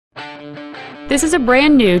This is a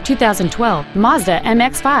brand new 2012 Mazda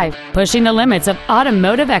MX-5, pushing the limits of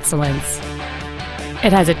automotive excellence.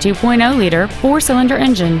 It has a 2.0-liter four-cylinder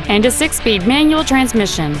engine and a 6-speed manual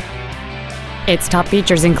transmission. Its top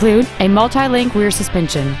features include a multi-link rear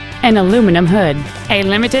suspension, an aluminum hood, a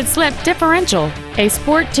limited-slip differential, a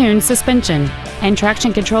sport-tuned suspension, and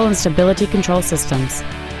traction control and stability control systems.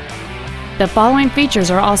 The following features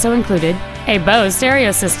are also included: a Bose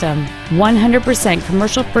stereo system, 100%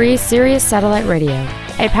 commercial-free Sirius satellite radio,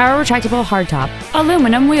 a power retractable hardtop,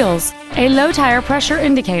 aluminum wheels, a low tire pressure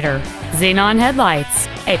indicator, xenon headlights,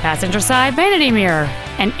 a passenger side vanity mirror,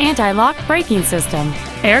 an anti-lock braking system,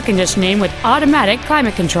 air conditioning with automatic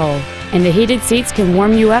climate control, and the heated seats can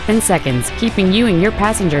warm you up in seconds, keeping you and your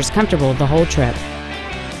passengers comfortable the whole trip.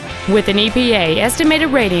 With an EPA estimated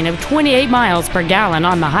rating of 28 miles per gallon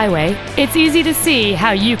on the highway, it's easy to see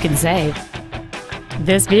how you can save.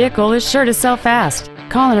 This vehicle is sure to sell fast.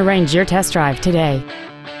 Call and arrange your test drive today.